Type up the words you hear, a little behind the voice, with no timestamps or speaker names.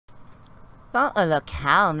Well, a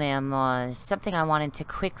locale, ma'am, something I wanted to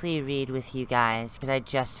quickly read with you guys, because I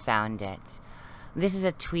just found it. This is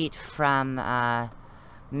a tweet from,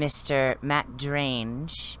 Mr. Matt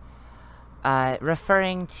Drange,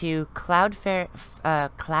 referring to Cloudflare's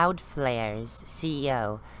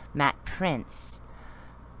CEO, Matt Prince.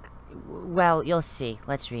 Well, you'll see.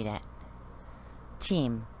 Let's read it.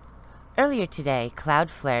 Team. Earlier today,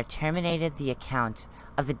 Cloudflare terminated the account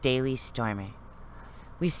of the Daily Stormer.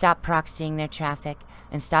 We stopped proxying their traffic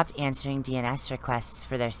and stopped answering DNS requests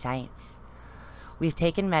for their sites. We've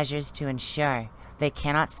taken measures to ensure they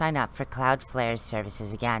cannot sign up for Cloudflare's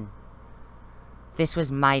services again. This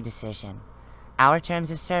was my decision. Our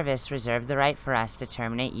terms of service reserve the right for us to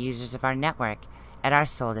terminate users of our network at our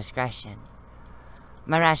sole discretion.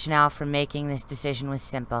 My rationale for making this decision was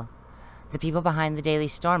simple. The people behind the Daily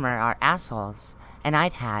Stormer are assholes, and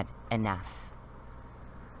I'd had enough.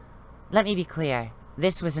 Let me be clear.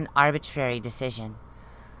 This was an arbitrary decision.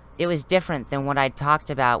 It was different than what I'd talked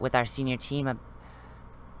about with our senior team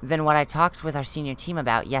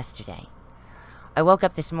about yesterday. I woke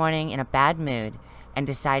up this morning in a bad mood and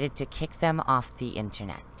decided to kick them off the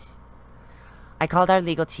internet. I called our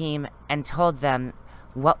legal team and told them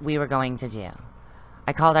what we were going to do.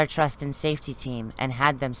 I called our trust and safety team and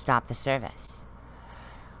had them stop the service.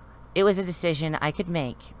 It was a decision I could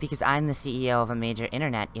make because I'm the CEO of a major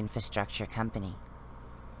internet infrastructure company.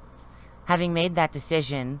 Having made that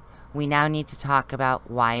decision, we now need to talk about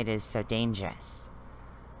why it is so dangerous.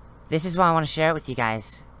 This is why I want to share it with you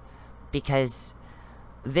guys, because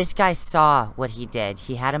this guy saw what he did.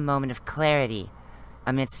 He had a moment of clarity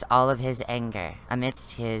amidst all of his anger,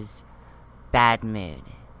 amidst his bad mood.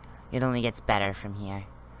 It only gets better from here.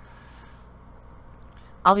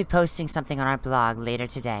 I'll be posting something on our blog later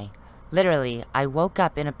today. Literally, I woke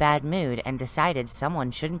up in a bad mood and decided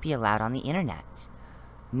someone shouldn't be allowed on the internet.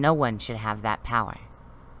 No one should have that power.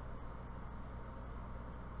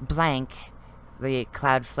 Blank, the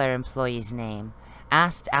Cloudflare employee's name,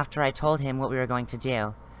 asked after I told him what we were going to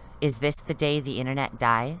do, "Is this the day the internet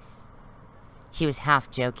dies?" He was half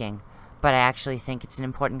joking, but I actually think it's an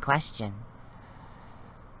important question.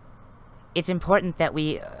 It's important that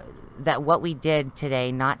what we did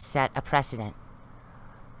today not set a precedent.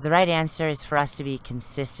 The right answer is for us to be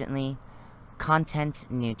consistently content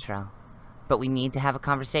neutral. But we need to have a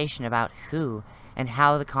conversation about who and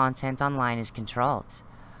how the content online is controlled.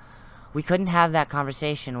 We couldn't have that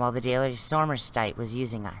conversation while the Daily Stormer site was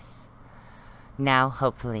using us. Now,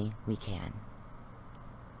 hopefully, we can.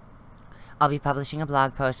 I'll be publishing a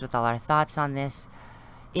blog post with all our thoughts on this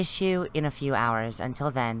issue in a few hours.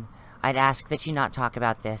 Until then, I'd ask that you not talk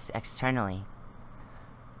about this externally.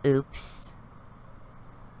 Oops.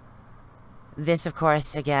 This, of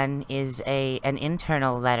course, again, is an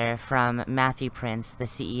internal letter from Matthew Prince, the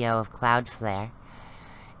CEO of Cloudflare,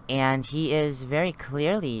 and he is very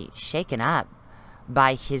clearly shaken up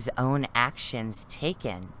by his own actions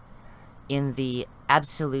taken in the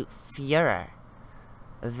absolute furor,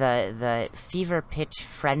 the fever pitch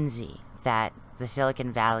frenzy that the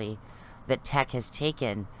Silicon Valley, that tech has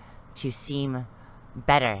taken to seem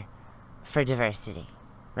better for diversity,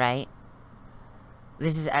 right?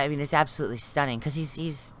 This is, I mean, it's absolutely stunning, because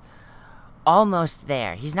he's almost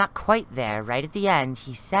there. He's not quite there. Right at the end,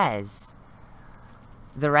 he says,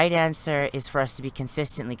 the right answer is for us to be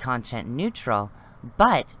consistently content neutral,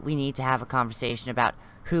 but we need to have a conversation about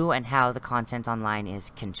who and how the content online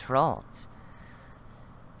is controlled.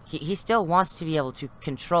 He still wants to be able to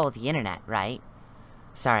control the internet, right?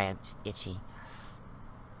 Sorry, I'm just itchy.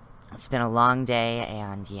 It's been a long day,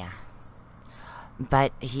 and yeah.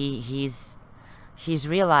 But he's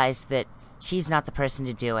realized that he's not the person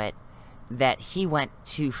to do it, that he went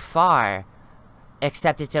too far,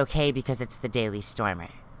 except it's okay because it's the Daily Stormer.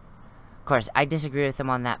 Of course, I disagree with him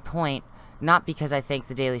on that point, not because I think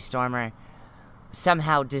the Daily Stormer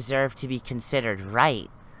somehow deserve to be considered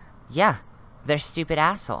right. Yeah, they're stupid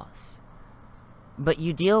assholes. But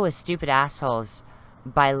you deal with stupid assholes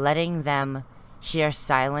by letting them hear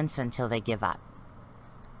silence until they give up.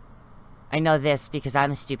 I know this because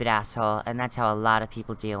I'm a stupid asshole, and that's how a lot of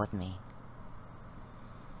people deal with me.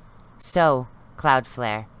 So,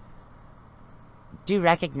 Cloudflare, do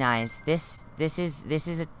recognize this is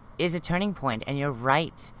a turning point, and you're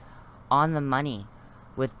right on the money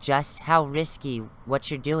with just how risky what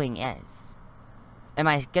you're doing is. Am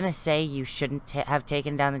I gonna say you shouldn't have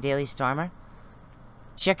taken down the Daily Stormer?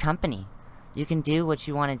 It's your company. You can do what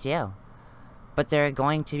you want to do. But there are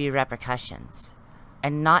going to be repercussions.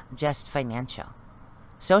 And not just financial.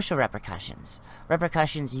 Social repercussions.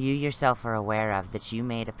 Repercussions you yourself are aware of that you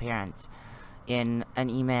made apparent in an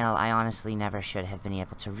email I honestly never should have been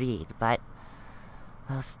able to read. But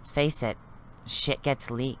let's face it, shit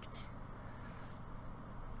gets leaked.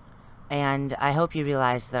 And I hope you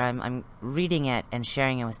realize that I'm reading it and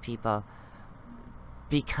sharing it with people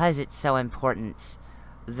because it's so important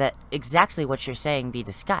that exactly what you're saying be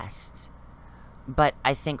discussed. But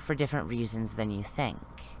I think for different reasons than you think.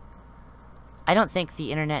 I don't think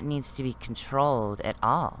the internet needs to be controlled at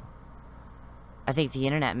all. I think the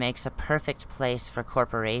internet makes a perfect place for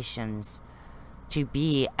corporations to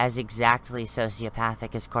be as exactly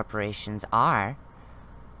sociopathic as corporations are,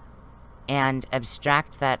 and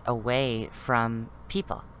abstract that away from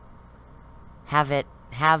people. Have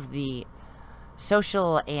the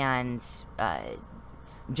social and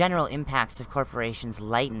general impacts of corporations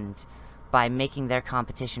lightened by making their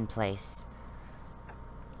competition place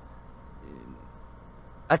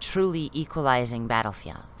a truly equalizing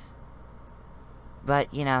battlefield.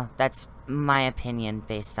 But, you know, that's my opinion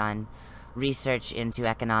based on research into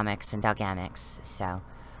economics and dogamics, so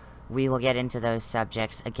we will get into those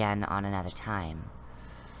subjects again on another time.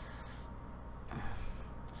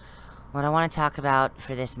 What I want to talk about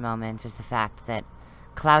for this moment is the fact that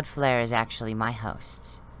Cloudflare is actually my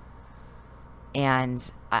host. And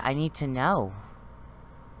I need to know,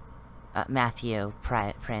 Matthew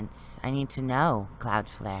Prince. I need to know,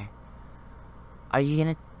 Cloudflare. Are you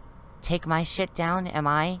gonna take my shit down? Am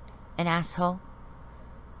I an asshole?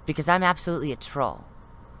 Because I'm absolutely a troll.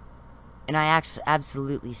 And I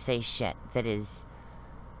absolutely say shit that is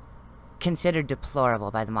considered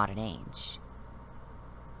deplorable by the modern age.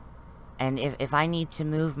 And if I need to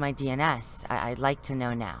move my DNS, I'd like to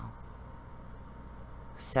know now.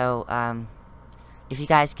 So, if you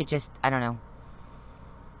guys could just, I don't know,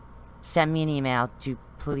 send me an email to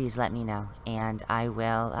please let me know. And I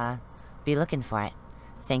will be looking for it.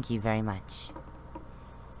 Thank you very much.